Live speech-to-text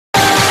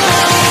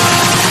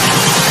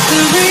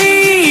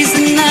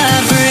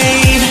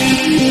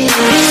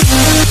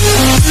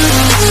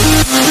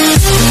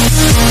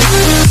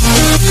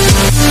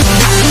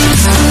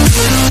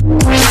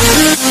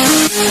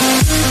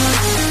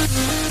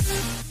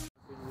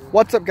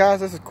What's up,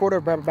 guys? This is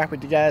Quarter back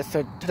with you guys.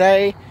 So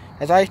today,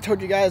 as I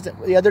told you guys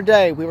the other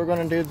day, we were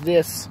going to do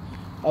this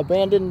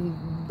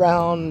abandoned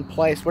brown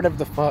place, whatever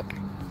the fuck,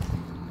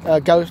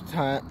 ghost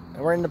hunt.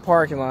 We're in the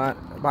parking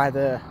lot by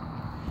the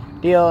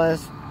deal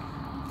is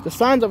the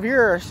signs over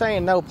here are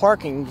saying no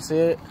parking. You see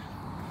it?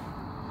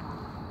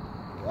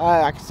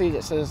 I can see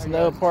it says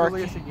no parking.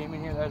 There's a game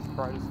in here that is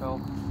bright as hell.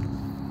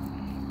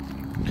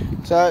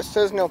 So it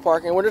says no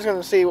parking. We're just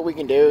going to see what we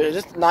can do. It's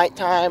just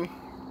nighttime.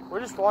 We're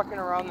just walking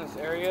around this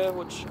area,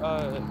 which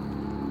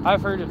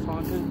I've heard it's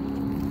haunted.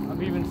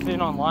 I've even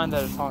seen online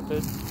that it's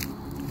haunted.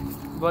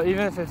 But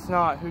even if it's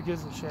not, who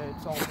gives a shit?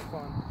 It's all for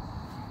fun.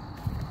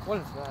 What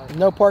is that?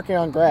 No parking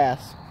on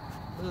grass.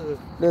 Ugh.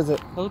 Is it?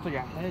 That looks like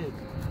a head.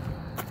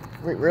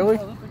 Wait, really?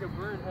 That looks like a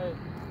bird head.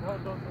 No,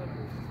 don't touch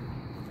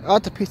it. Oh,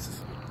 it's a piece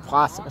of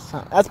plastic or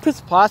something. That's a piece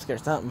of plastic or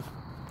something.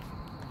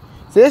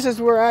 See, this is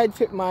where I'd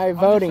fit my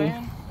voting. I'm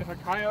just saying, if a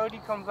coyote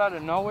comes out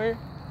of nowhere,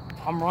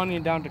 I'm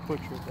running down to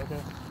Quick Trip,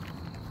 okay?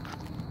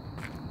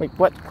 Wait,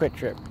 what Quick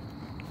Trip?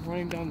 I'm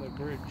running down the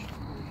bridge.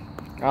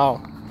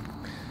 Oh.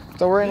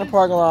 So we're in the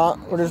parking lot.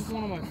 This is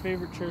one of my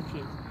favorite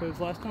churches, because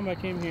last time I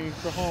came here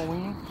for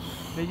Halloween,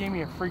 they gave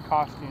me a free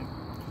costume.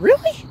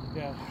 Really?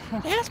 Yeah.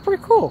 Yeah, that's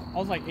pretty cool. I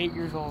was like 8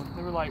 years old.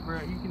 They were like, bro,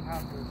 you can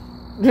have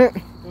this.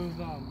 It was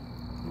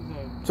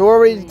So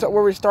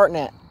where are we starting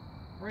at?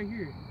 right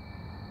here.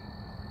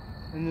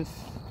 And this,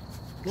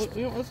 look,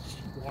 you know, let's just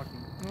keep walking.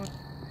 You know what?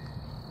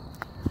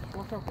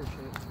 Watch out for shit.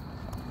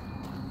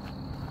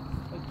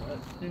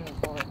 That's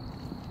far.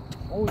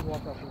 Always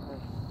watch out for shit.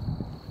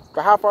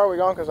 So how far are we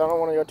going? Because I don't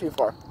want to go too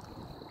far.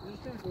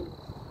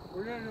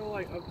 We're gonna go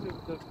like up to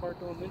the Park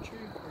Elementary,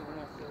 and we're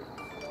not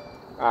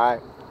there.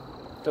 Alright.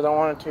 Because I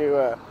wanted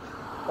to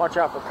watch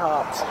out for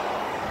cops.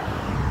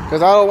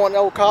 Because I don't want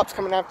no cops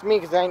coming after me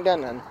because they ain't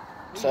done nothing.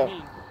 So.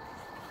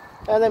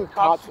 And then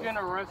Cops are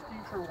gonna arrest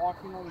you for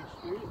walking on the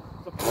street.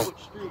 It's a public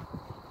street.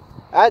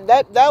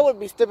 That would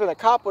be stupid. A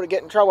cop would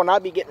get in trouble and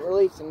I'd be getting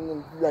released and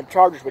then the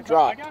charges would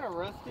drop. I got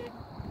arrested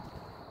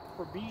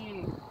for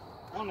being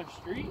on a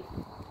street,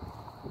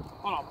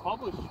 on a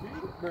public street,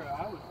 bro.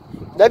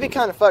 That'd be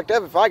kind of fucked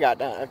up if I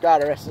got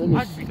arrested.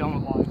 I'd be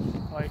done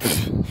with life. Like,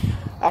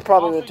 I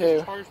probably would too.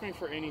 Just charge me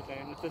for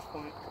anything at this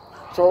point.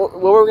 So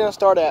where are we gonna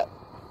start at?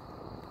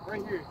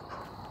 Right here.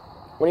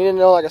 We need to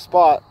know like a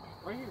spot.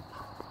 Right here.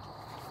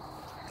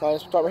 So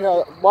let's start right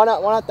here. Why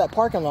not that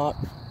parking lot?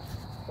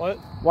 What?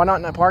 Why not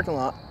in that parking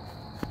lot?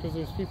 Because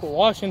there's people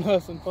watching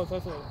us, and plus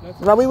that's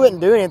no, we wouldn't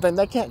do anything.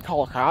 They can't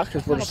call cops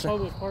because we're just.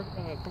 Public park.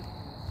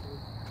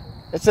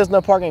 It says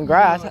no parking in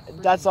grass.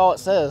 That's all it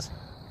says.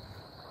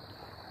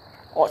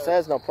 All it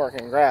says no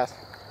parking in grass.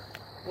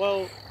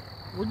 Well,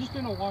 we're just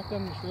gonna walk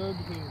down this road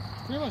because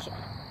pretty much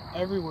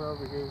everywhere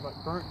over here is like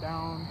burnt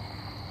down.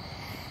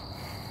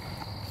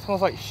 It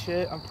smells like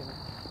shit. I'm kidding.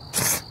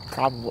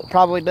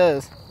 Probably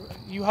does.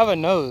 You have a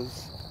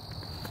nose.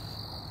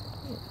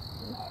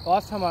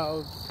 Last time I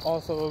was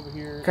also over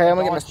here. Okay, I'm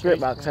gonna get my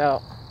spirit box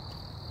out.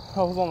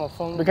 I was on the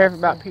phone. Be careful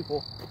about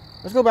people.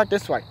 Let's go back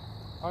this way.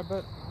 I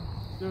bet.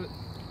 Do it.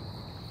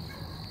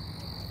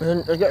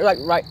 And then,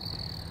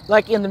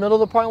 like in the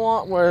middle of the parking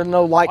lot where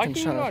no light can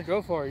shine. Why can't you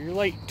not go for it? You're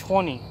like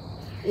 20.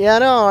 Yeah, I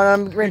know, and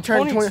I'm going to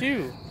turn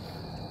 22.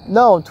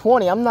 No, I'm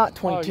 20. I'm not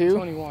 22. Oh, you're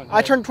 21.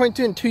 I turned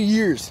 22 in 2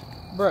 years.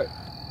 Bro,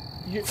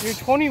 you're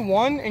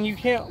 21 and you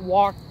can't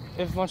walk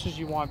as much as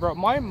you want, bro.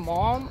 My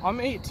mom, I'm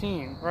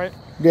 18, right?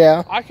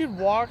 Yeah. I could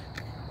walk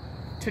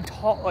to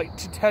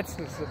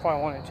Texas if I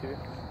wanted to.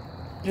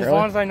 As Really?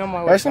 long as I know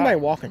my way. There's somebody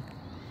walking.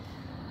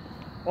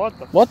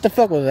 What the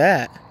fuck was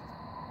that?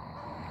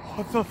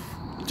 What the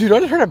Dude, I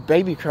just heard a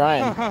baby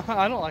crying.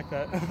 I don't like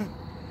that.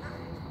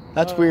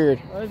 That's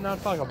weird. That did not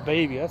sound like a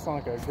baby. That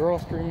sounded like a girl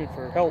screaming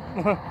for help.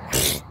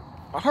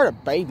 I heard a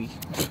baby.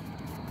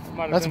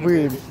 That's been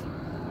weird.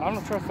 I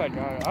don't trust that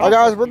guy. Alright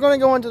guys, we're going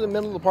to go into the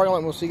middle of the parking lot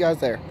and we'll see you guys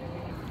there.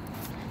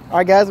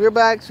 Alright guys, we're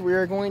back. So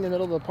we're going to the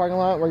middle of the parking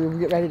lot where we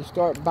get ready to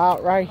start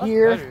about right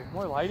here. Better.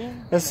 More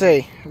lighting? Let's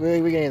see.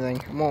 We get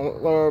anything. I'm going to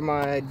lower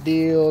my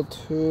deal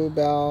to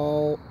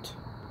about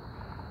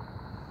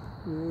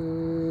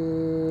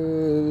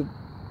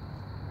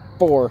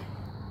 4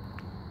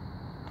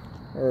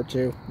 or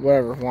 2,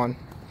 whatever, 1.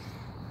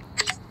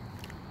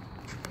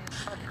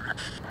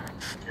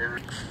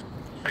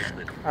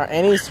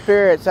 Any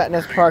spirits out in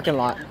this parking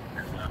lot?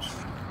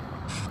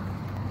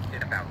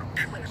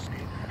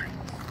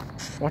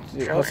 Let's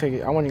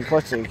see. I want you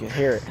close so you can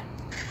hear it.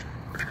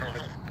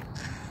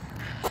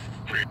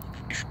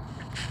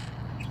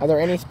 Are there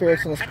any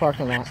spirits in this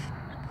parking lot?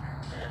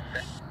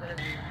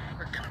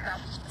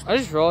 I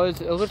just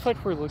realized it looks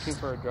like we're looking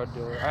for a drug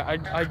dealer.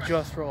 I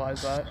just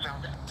realized that.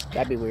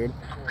 That'd be weird.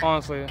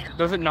 Honestly,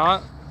 does it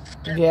not?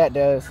 Yeah, it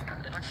does.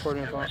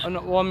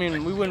 Well, I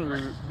mean, we wouldn't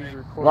be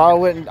recording. Well,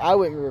 I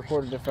wouldn't be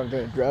recorded if I'm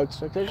doing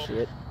drugs. Like this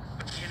shit.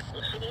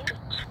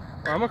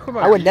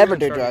 I would never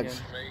do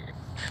drugs.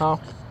 Huh?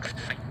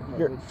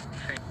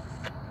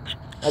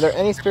 Are there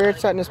any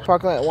spirits out in this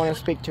parking lot that want to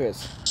speak to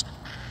us?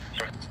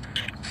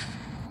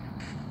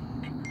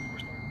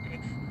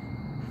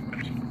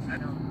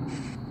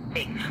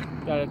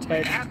 Got a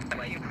text.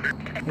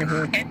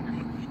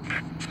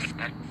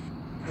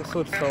 This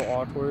looks so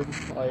awkward.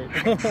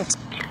 Like,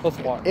 let's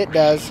watch. It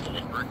does.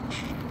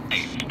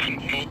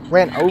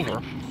 Ran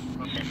over.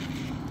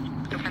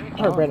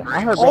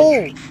 I heard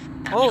ran.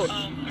 Oh!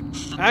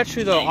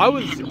 Actually, though,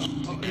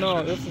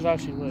 no, this is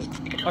actually lit.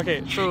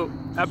 Okay, so,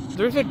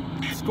 there's a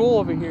school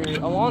over here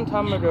a long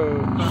time ago.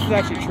 This is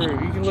actually true.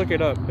 You can look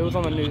it up. It was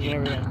on the news and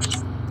everything.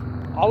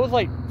 I was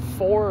like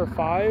 4 or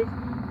 5.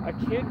 A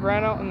kid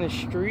ran out in the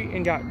street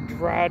and got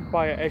dragged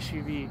by a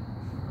SUV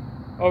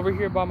over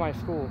here by my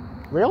school.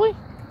 Really?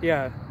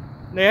 Yeah.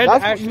 They had to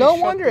actually no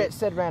wonder it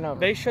said ran over.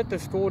 They shut the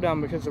school down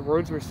because the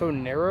roads were so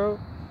narrow.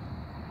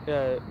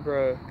 Yeah,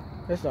 bro.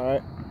 That's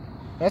alright.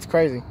 That's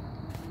crazy.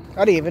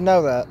 I didn't even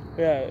know that.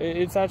 Yeah,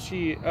 it's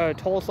actually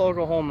Tulsa,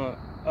 Oklahoma.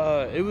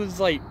 It was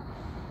like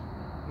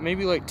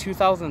maybe like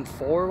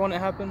 2004 when it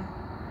happened.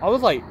 I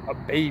was like a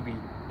baby.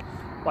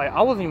 Like,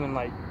 I wasn't even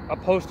like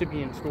supposed to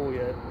be in school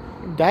yet.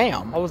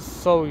 Damn. I was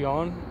so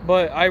young.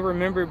 But I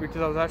remember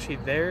because I was actually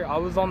there. I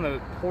was on the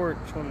porch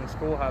when the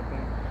school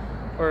happened.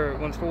 Or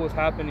when school was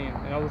happening.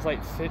 And I was like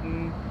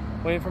sitting,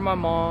 waiting for my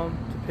mom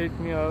to pick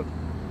me up.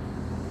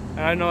 And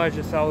I know I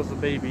was a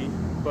baby.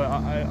 But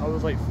I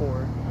was like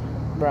 4.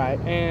 Right.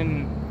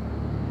 And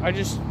I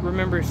just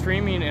remember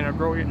screaming and a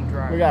girl getting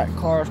dragged. We got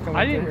cars coming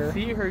I through didn't here.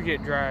 see her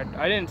get dragged.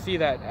 I didn't see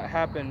that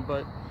happen,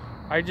 but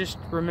I just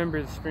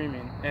remember the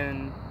screaming.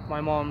 And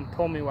my mom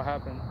told me what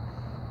happened.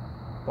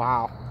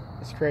 Wow.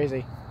 That's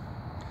crazy.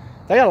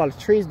 They got a lot of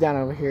trees down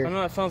over I here.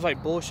 know that sounds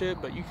like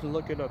bullshit, but you can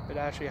look it up. It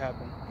actually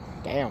happened.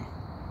 Damn.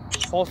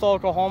 Tulsa,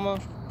 Oklahoma,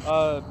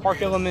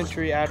 Park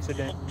Elementary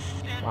accident.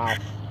 Wow.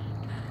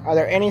 Are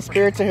there any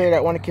spirits in here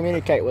that want to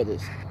communicate with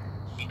us?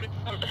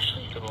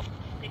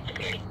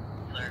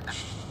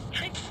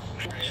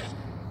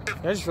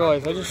 I just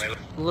realized I just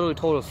literally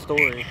told a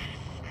story.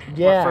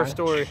 Yeah. My first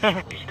story.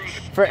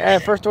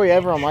 First story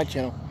ever on my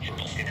channel.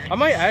 I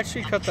might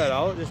actually cut that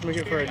out, just make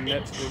it for a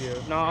next video.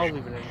 No, I'll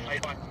leave it in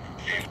here.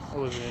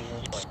 I'll leave it in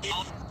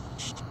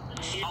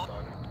here.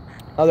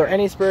 Are there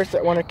any spirits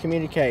that want to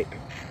communicate?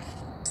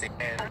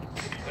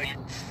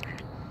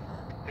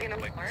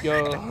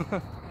 Yo.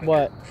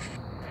 What?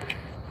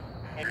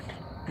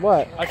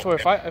 What? I swear,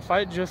 if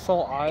I just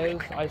saw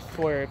eyes, I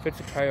swear, if it's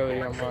a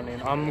coyote, I'm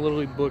running. I'm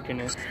literally booking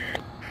it.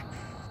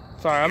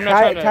 Sorry, I'm not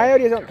trying to...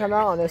 Coyotes don't come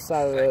out on this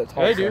side of the Tulsa.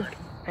 They do.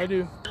 I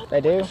do.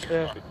 They do?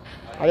 Yeah.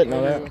 I didn't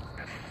know that.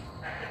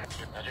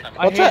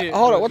 I What's hate that? it,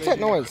 Hold but on, what's they that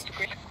do. noise?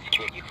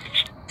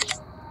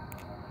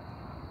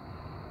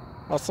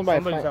 Oh,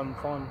 somebody's having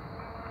fun.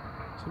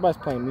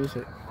 somebody's playing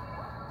music.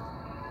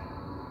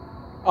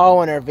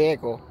 Oh, in their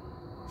vehicle.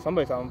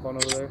 Somebody's having fun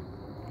over there.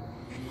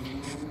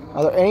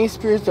 Are there any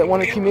spirits that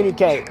want to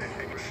communicate?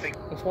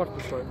 Let's watch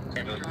this one.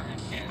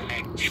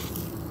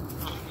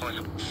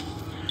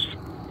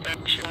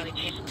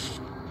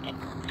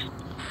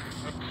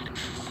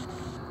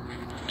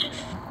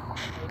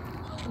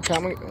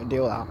 Tell me,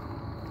 deal out.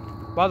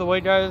 By the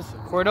way, guys,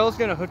 Cordell's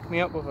gonna hook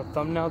me up with a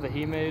thumbnail that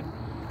he made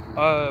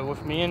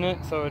with me in it,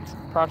 so it's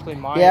practically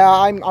mine. Yeah,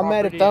 I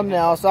made a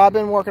thumbnail, so I've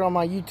been working on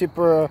my YouTube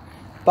for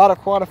about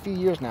quite a few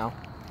years now.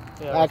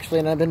 Yeah. Actually,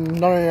 and I've been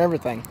learning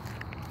everything.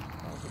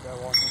 There's a guy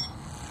walking.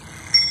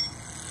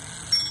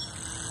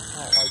 I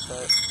don't like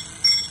that.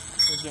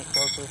 He's getting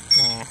closer.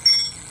 Nah.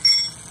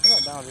 Put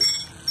that down, dude.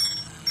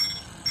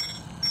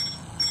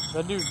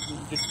 That dude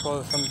gets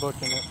close, I'm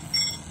booking it.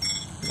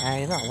 Nah,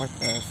 he's not worth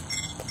this.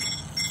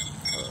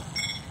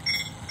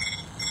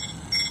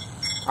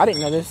 I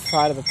didn't know this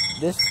side of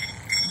this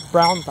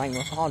brown thing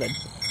was haunted.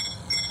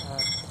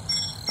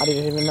 I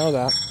didn't even know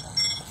that.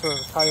 So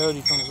if a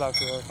coyote comes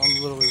after us,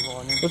 I'm literally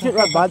running. Let's get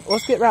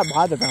right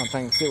by the brown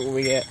thing, see what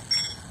we get.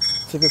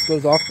 See if this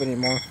goes off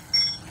anymore. I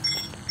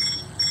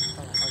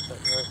don't like that,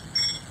 bro.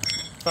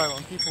 Sorry,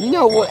 when people... You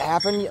know what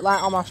happened?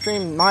 Like on my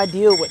stream, my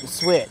deal wouldn't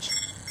switch.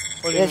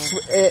 What do you mean?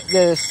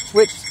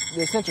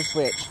 The sensor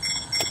switch.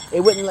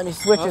 It wouldn't let me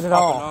switch it at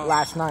all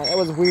last night. It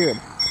was weird.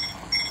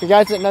 If you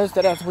guys didn't notice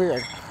that, that's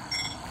weird.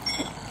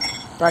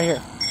 Right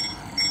here.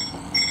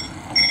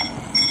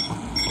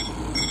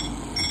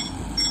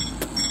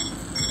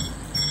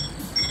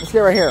 Let's get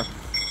right here.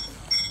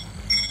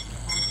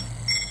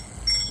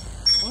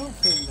 I'm not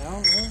sitting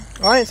down, man.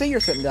 Oh, I didn't say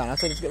you're sitting down. I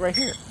said let's get right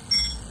here.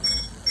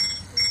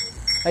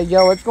 Hey,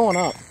 yo, what's going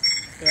up?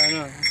 Yeah, I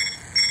know.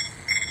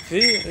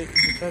 See?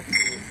 That's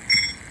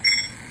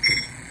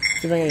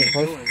See if I can get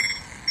close.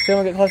 See if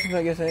I can get close if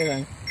I get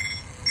anything.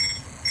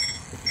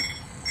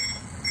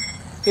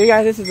 See,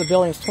 guys, this is the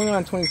building. It's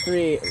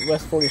 2923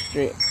 West 40th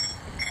Street.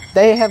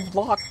 They have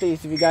locked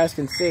these, if you guys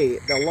can see.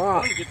 The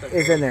lock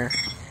is in there.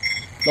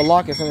 The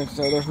lock is in there,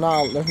 so there's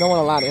no one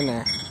allowed in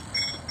there.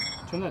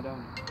 Turn that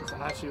down. It's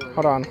actually like...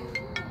 Hold on.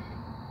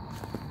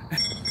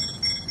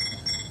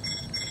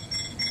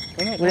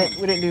 Turn that We down.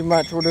 didn't do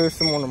much. We'll do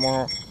some more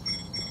tomorrow.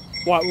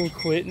 What, we're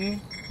quitting?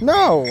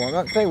 No, I'm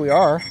not saying we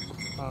are.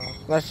 Oh.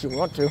 Unless you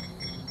want to.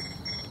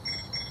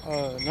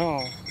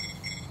 No.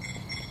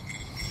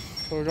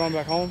 So we're going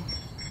back home?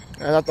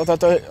 That's what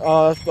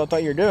I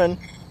thought you were doing.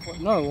 What?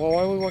 No, well,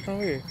 why are we walking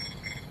over here?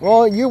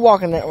 Well, you're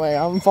walking that way.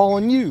 I'm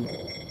following you.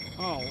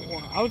 Oh,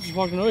 well, I was just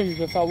walking over here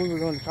because I thought we were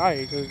going to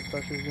Kai.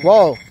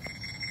 Whoa.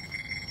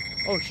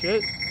 Oh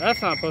shit,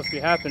 that's not supposed to be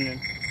happening.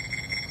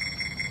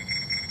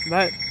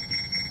 That...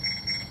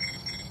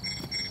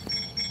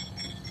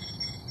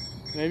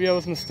 Maybe I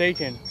was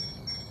mistaken.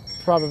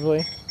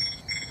 Probably.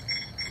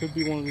 Could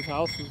be one of these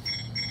houses.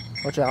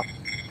 Watch out.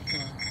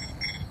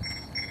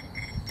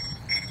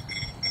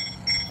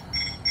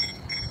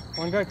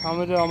 One guy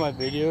commented on my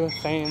video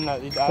saying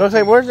that he'd Let's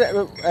say, where's that?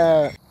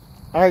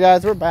 Alright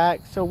guys, we're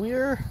back. So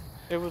we're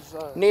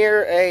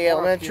near a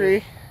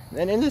elementary.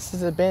 And then this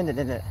is abandoned,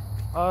 isn't it?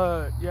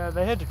 Yeah,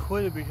 they had to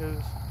quit it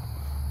because,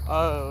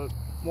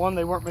 one,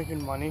 they weren't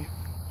making money.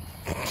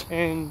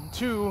 And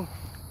two,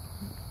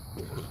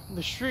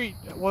 the street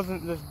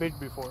wasn't this big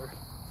before.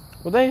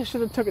 Well, they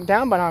should have took it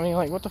down by now. I mean,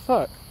 like, what the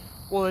fuck?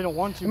 Well, they don't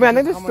want to. Man,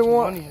 I think how this is much the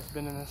one. money has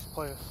been in this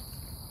place.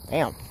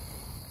 Damn.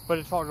 But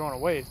it's all going to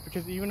waste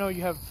because even though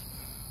you have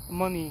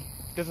money,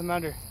 doesn't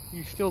matter.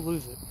 You still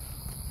lose it.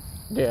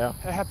 Yeah.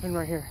 It happened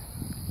right here.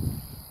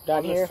 Down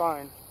on here? This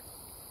sign.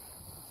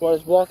 What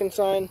is walking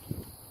sign?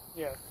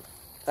 Yeah.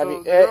 I So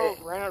mean, the girl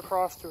ran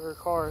across to her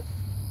car.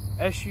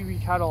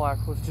 SUV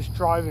Cadillac was just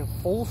driving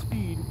full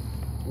speed,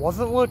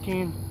 wasn't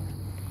looking,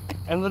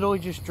 and literally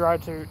just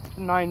drive to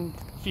 9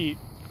 feet.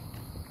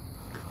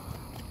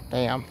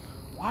 Damn.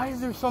 Why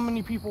is there so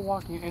many people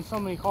walking and so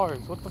many cars?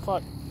 What the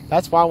fuck?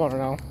 That's what I want to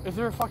know. Is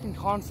there a fucking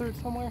concert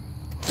somewhere?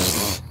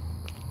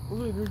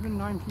 Look, there's been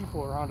 9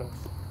 people around us.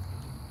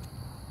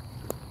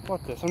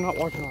 Fuck this, I'm not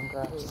walking on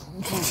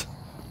grass.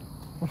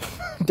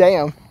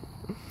 Damn.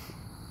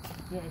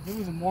 Yeah, if it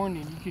was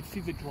morning, you could see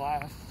the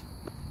glass.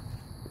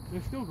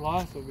 There's still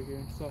glass over here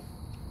and stuff.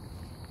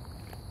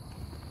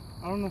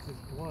 I don't know if it's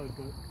blood,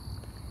 but...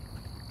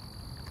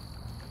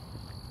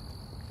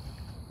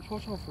 Just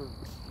watch out for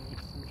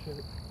snakes and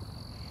shit.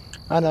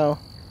 I know.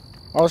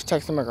 I was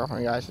texting my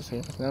girlfriend, guys, to see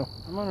if it's no.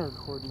 I'm gonna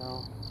record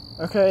now.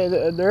 Okay,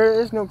 there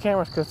is no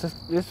cameras because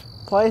this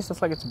place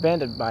looks like it's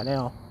abandoned by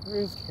now. There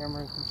is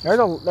cameras. There's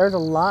a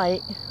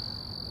light.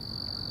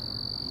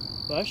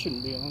 But that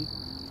shouldn't be on.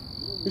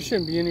 There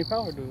shouldn't be any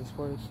power to this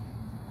place.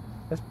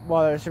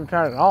 Well, there shouldn't be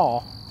power at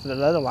all. So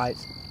there's other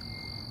lights.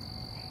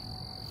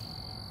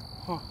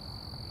 Huh.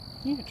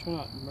 You need to turn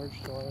that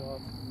emergency light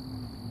off.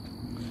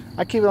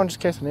 I keep it on just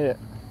in case I need it.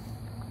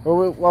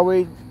 What are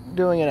we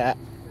doing it at?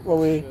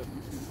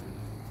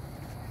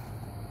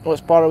 What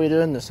spot are we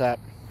doing this at?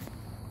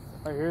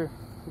 Right here.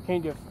 We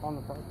can't get on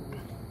the property.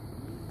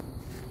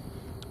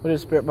 We'll do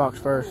spirit box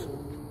first.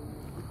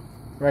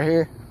 Right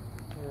here?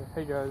 Yeah.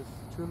 Hey guys,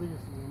 truly is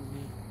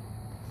me.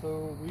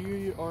 So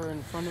we are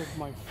in front of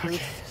my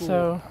first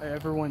school I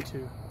ever went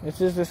to. This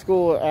is the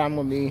school I'm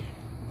going to be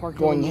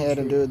going ahead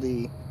and do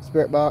the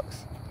spirit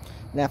box.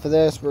 And after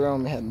this, we're going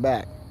to be heading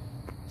back.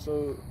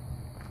 So,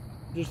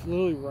 just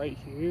literally right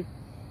here,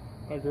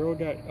 a girl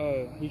got,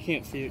 you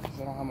can't see it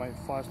because I don't have my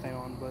flash thing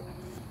on, but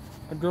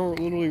a girl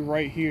literally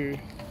right here,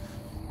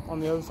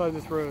 on the other side of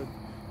this road,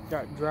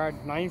 got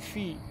dragged 9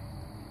 feet,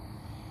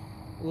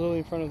 literally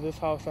in front of this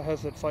house that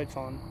has its lights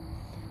on.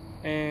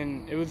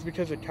 And it was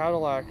because a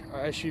Cadillac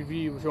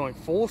SUV was going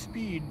full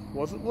speed,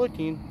 wasn't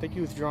looking, I think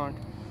he was drunk,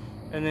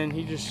 and then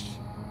he just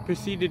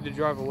proceeded to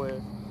drive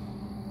away.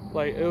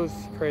 Like, it was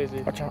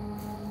crazy. Watch out.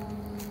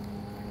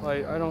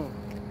 Like, I don't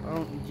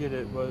get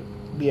it, but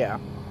yeah,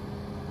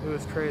 it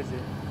was crazy.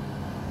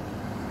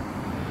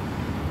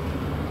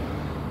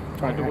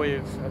 Tried to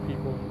wave at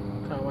people.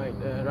 Trying to like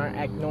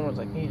act normal as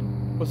I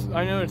can.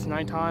 I know it's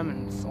nighttime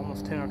and it's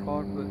almost 10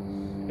 o'clock, but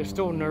it's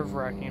still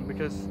nerve-wracking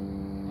because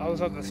I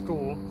was at the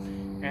school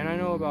and I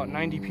know about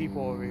 90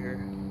 people over here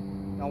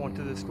that went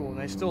to this school and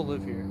they still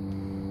live here.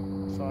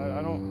 So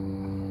I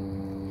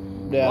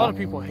don't... Yeah. A lot of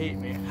people hate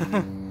me.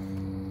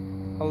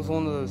 I was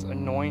one of those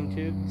annoying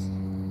kids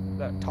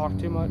that talk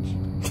too much.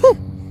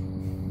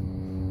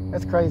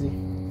 That's crazy.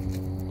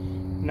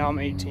 Now I'm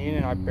 18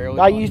 and I barely...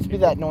 I used to be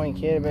that annoying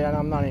kid, but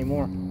I'm not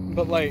anymore.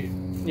 But like,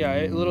 yeah,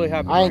 it literally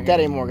happened. I ain't that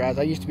anymore, guys.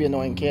 I used to be an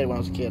annoying kid when I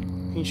was a kid.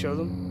 Can you show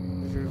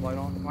them? Is your light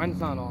on? Mine's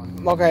not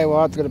on. Okay, well,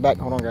 I have to go to back.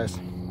 Hold on, guys.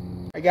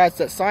 Alright, guys,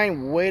 that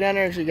sign way down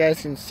there, as you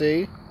guys can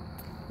see,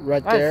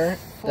 right there,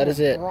 that is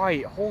it.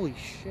 Right, holy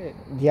shit.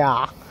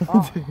 Yeah.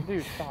 Stop.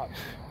 Dude, stop.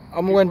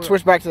 I'm going to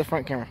switch back to the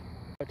front camera.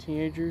 A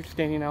teenager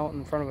standing out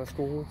in front of a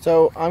school.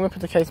 So, I'm going to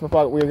put the case in my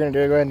pocket. We're going to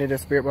go ahead and do the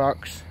spirit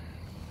box.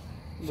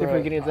 See if we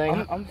can get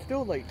anything. I'm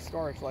still like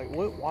starched. Like,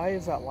 why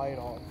is that light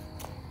on?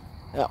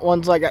 That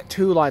one's like got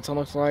 2 lights on,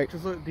 looks like.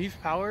 Because look, these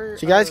power.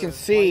 So you guys can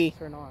see,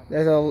 turn on.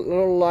 there's a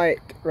little light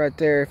right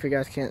there if you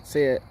guys can't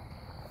see it.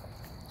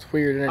 It's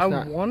weird and it's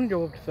not. I want to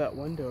go up to that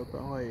window,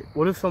 but like,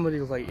 what if somebody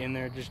was like in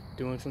there just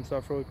doing some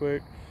stuff really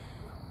quick?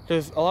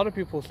 Because a lot of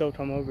people still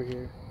come over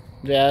here.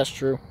 Yeah, that's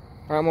true.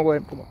 Alright, I'm going to go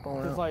ahead and put my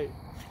phone Because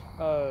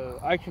out.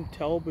 like, I can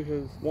tell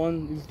because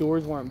one, these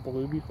doors weren't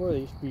blue before. They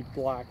used to be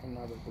black and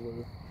now they're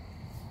blue.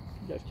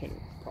 You guys can't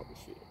probably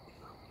see it.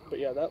 But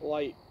yeah, that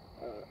light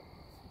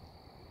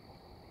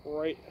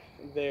right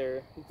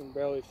there, you can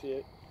barely see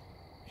it,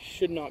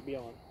 should not be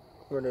on.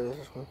 Where is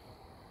this one?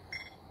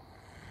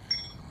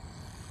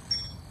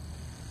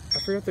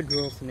 forgot the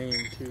girl's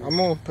name too. I'm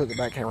gonna put the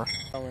back camera.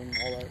 All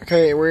that.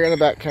 Okay, we're in the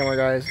back camera,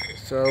 guys.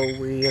 So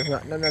we have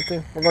not done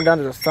nothing. We're going down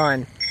to the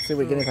sign, see if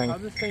we get anything. How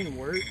this thing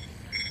works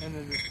in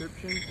the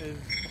description is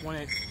when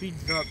it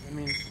speeds up, it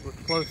means we're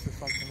close to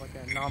something like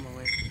an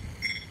anomaly.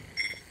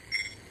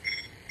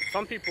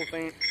 Some people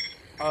think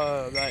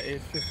that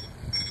it's just.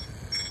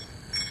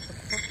 What the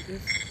fuck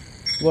is?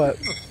 What?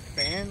 A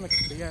fan, like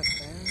a big ass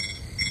fan.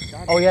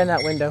 God, Oh yeah, in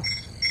that window.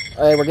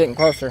 Hey, we're getting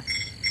closer.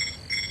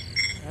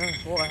 yeah,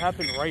 well, it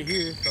happened right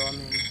here, so I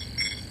mean,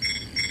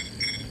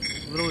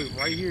 literally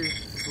right here.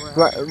 Is where it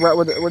happened. Right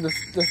where the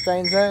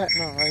stain's at?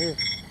 No, right here.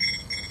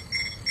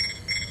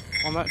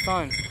 On that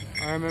sign.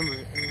 I remember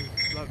it. It was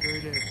that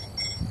very day.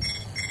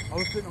 I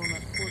was sitting on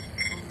that porch.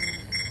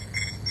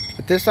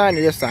 But this sign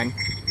or this sign?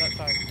 That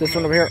side. This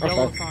On one the over here?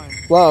 Yellow Okay. sign.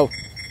 Whoa.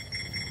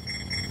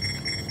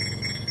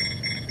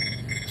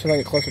 Should I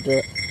get closer to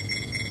it?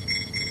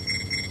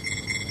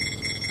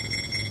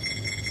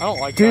 I don't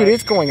like Dude, that.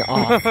 it's going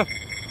off. I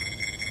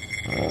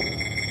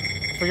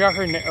forgot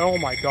her name. Oh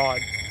my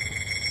god.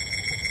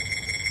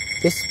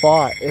 This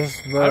spot is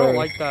very... I don't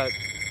like that.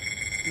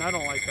 I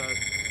don't like that.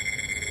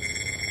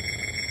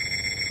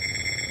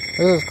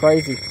 This is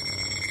crazy.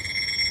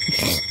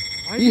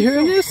 Why You is it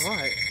hearing so this?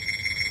 hot?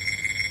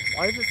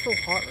 Why is it so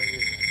hot right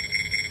here?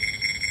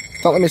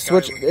 Don't let me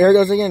switch. There it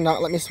goes again.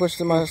 Not let me switch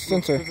to my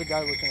sensor. There's a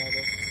guy looking at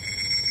us.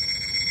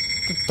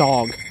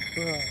 Dog.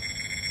 Bruh.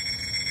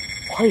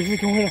 Why is it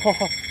going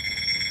off?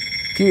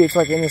 Dude, it's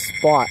like in this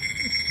spot.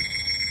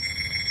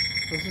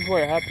 This is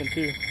where it happened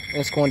too. And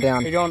it's going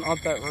down. You're going up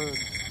that road.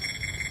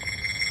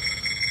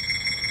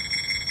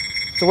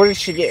 So where did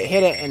she get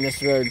hit at in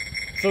this road?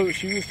 So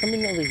she was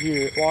coming over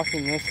here,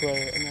 walking this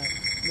way, and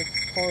the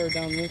car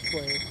down this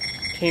way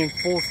came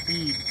full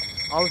speed.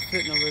 I was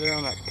sitting over there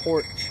on that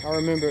porch. I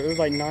remember it was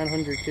like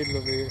 900 kids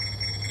over here.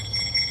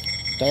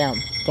 Damn.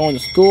 Going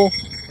to school?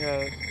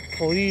 Yeah,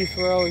 police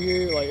were out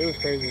here. Like, it was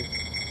crazy.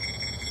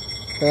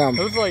 Damn.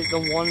 It was like the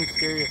one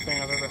scariest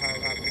thing I've ever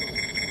had happen.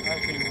 I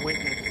actually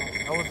witnessed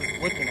something. I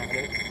wasn't looking at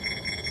it.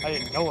 I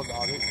didn't know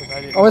about it because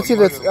I didn't. I want to see if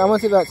know that's. I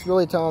want to see if that's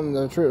really telling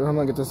the truth. I'm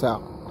gonna get this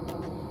out.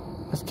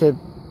 This could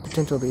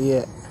potentially be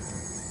it.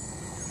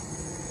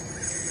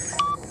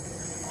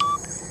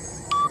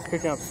 It's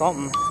picking up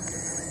something.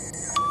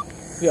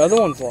 The other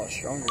one's a lot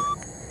stronger.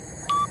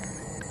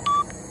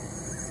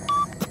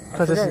 I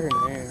forgot her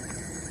name.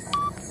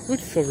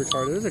 Looks so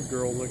retarded. There's a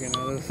girl looking at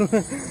us.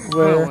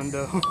 Where? Out the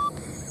window.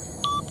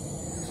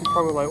 She's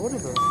probably like, what are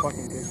those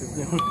fucking bitches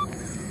doing?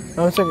 I'm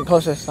gonna take a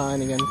closer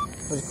sign again.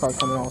 There's a car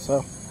coming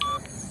also.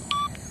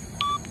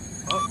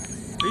 Oh,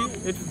 see?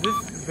 It's this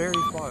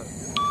very spot.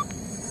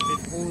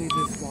 It's only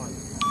this spot.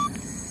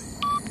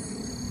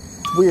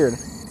 It's weird.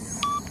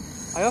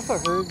 I also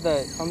heard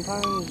that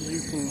sometimes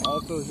you can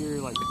also hear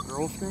like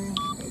girl screams.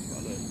 That's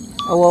about it.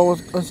 Oh well,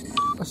 let's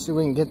see if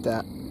we can get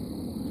that.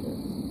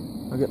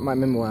 I'll get my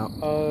memo out.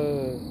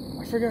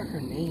 I forgot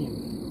her name.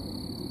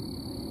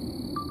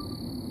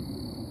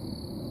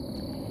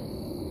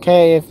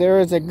 Okay, if there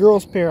is a girl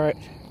spirit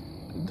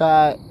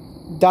that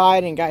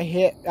died and got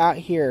hit out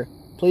here,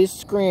 please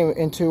scream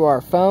into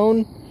our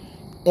phone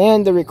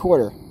and the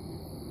recorder.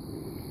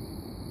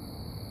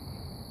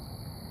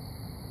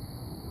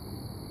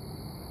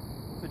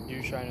 The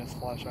dude shining his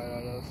flashlight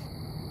at us.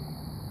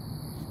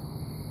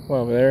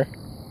 Well, over there.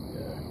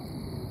 Yeah.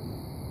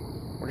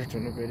 We're just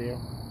doing a video.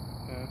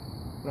 Yeah.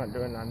 We're not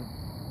doing nothing.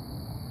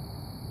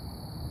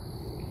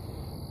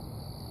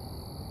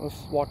 Let's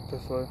walk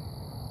this way.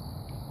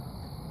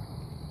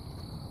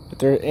 If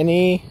there's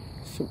any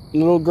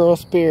little girl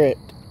spirit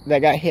that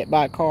got hit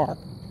by a car,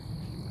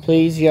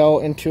 please yell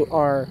into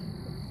our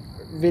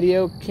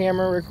video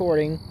camera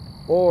recording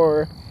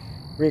or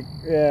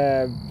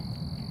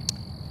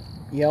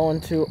yell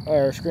into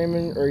or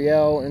screaming or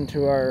yell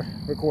into our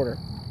recorder.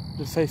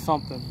 Just say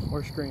something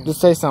or scream. Just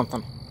say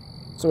something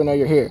so we know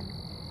you're here.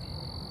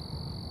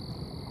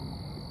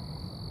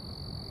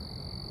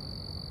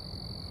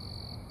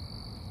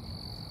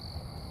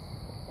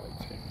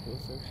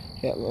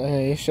 Yeah,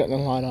 he's shutting the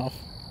light off.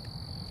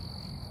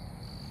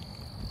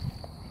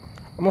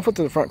 I'm gonna flip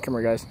to the front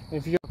camera, guys.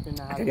 If you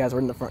Okay, guys,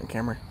 we're in the front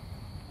camera.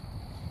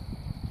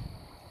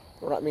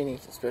 We're not meaning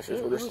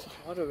suspicious. We're just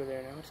hot over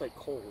there now. It's like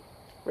cold.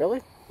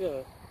 really.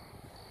 Yeah.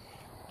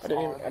 I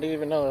didn't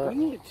even know We that.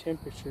 need a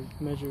temperature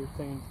measure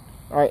thing.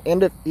 All right,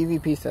 end of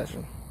EVP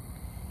session.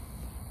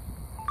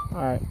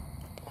 All right.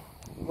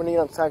 When you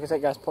get outside, because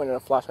that guy's pointing a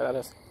flashlight at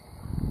us.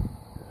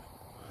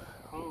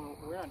 Oh,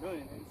 we're not doing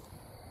anything.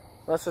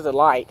 Unless there's a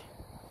light.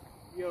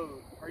 Yo,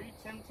 are you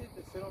tempted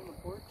to sit on the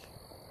porch?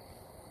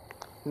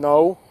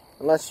 No,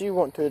 unless you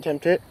want to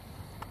attempt it.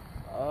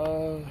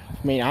 I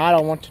mean, I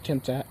don't want to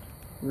attempt that.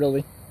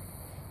 Really.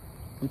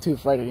 I'm too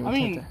afraid to even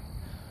attempt it.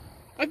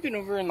 I've been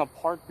over in the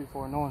park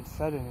before. No one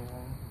said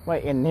anything.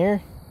 Wait, in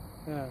here?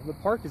 Yeah, the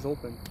park is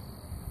open.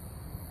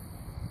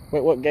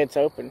 Wait, what gate's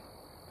open?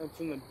 It's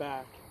in the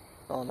back.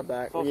 Oh, in the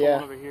back. It's also Yeah.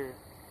 one over here.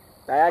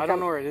 I I don't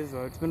know where it is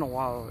though. It's been a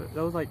while.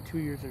 That was like 2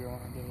 years ago when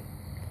I did it.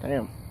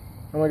 Damn.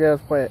 I'm gonna go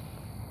play it.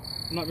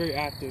 not very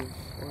active.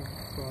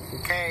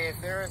 Okay,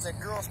 if there is a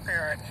girl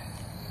spirit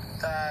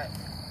that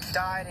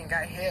died and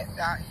got hit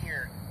out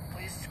here,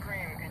 please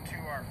scream into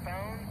our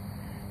phone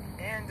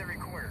and the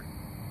recorder.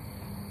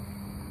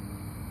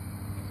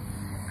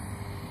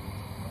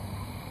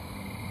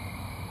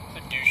 The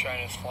dude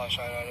shining his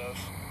flashlight at us.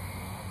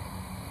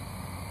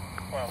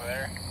 Well, over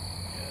there?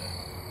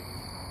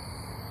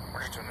 Yeah. We're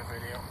just doing a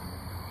video.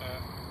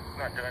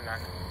 Not doing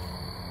nothing.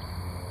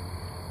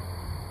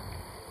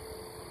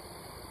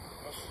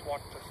 Let's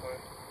walk this way.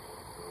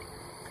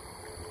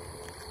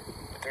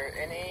 If there's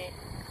any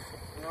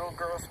little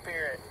girl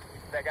spirit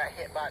that got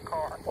hit by a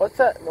car, what's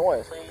that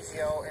noise? Please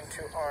yell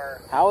into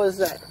our How is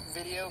that?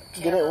 video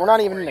camera. We're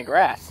not even in the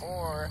grass.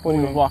 Or When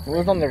we was walking, we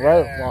was on the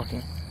road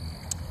walking.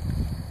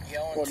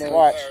 yell What into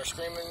watch? our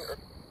screaming or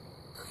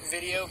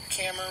video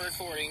camera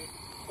recording,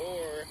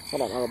 or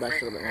Hold on, I'll go back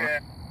to the bit more.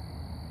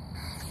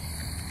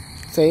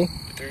 if See?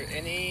 there's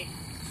any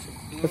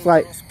It's little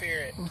like- girl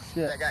spirit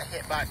shit. that got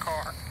hit by a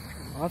car,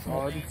 That's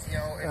odd. please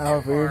yell into That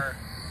was weird. our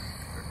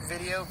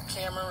video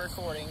camera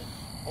recording,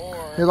 or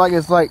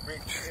It's like,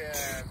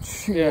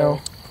 you Yeah.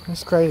 know,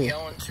 it's crazy.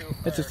 yell into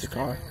It's our just a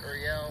car. screaming or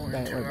yell Don't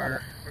into worry about our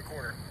it.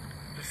 recorder.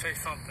 Just say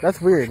something.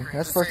 That's weird.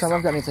 That's the first time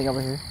I've got anything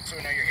over here. So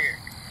we know you're here.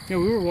 Yeah,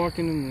 we were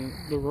walking in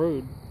the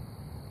road.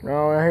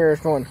 Oh, I hear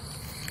it's going.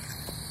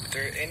 If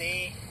there's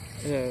any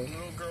Yeah.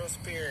 little girl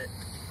spirit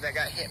that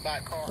got hit by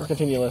a car, Let's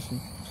continue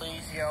listening.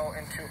 please yell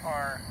into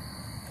our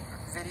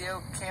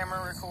video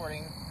camera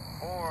recording,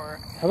 or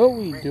How about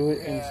we do it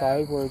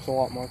inside where it's a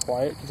lot more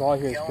quiet? Because all I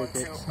hear is yell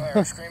crickets. into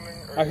our screaming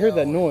or I heard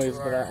that yell noise, into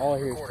but our all I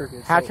hear is recorder.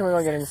 crickets. How so- can we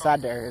go get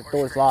inside there? The Or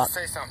door's scream. locked.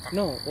 Say something.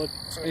 No, what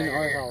So in now our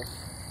you're here. house?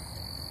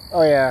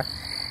 Oh, yeah.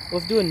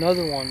 Let's do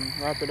another one.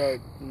 Wrap it up.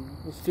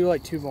 Let's do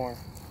like 2 more.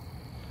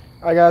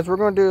 Alright, guys, we're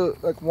going to do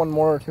like 1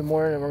 more or 2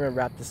 more, and then we're going to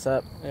wrap this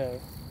up. Yeah.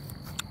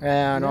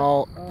 And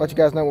I'll let you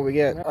guys know what we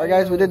get. Alright,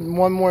 guys, we did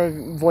 1 more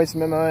voice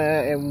memo,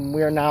 and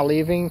we are now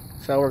leaving.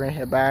 So we're going to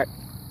head back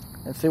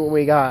and see what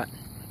we got.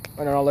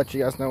 And then I'll let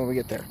you guys know when we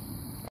get there.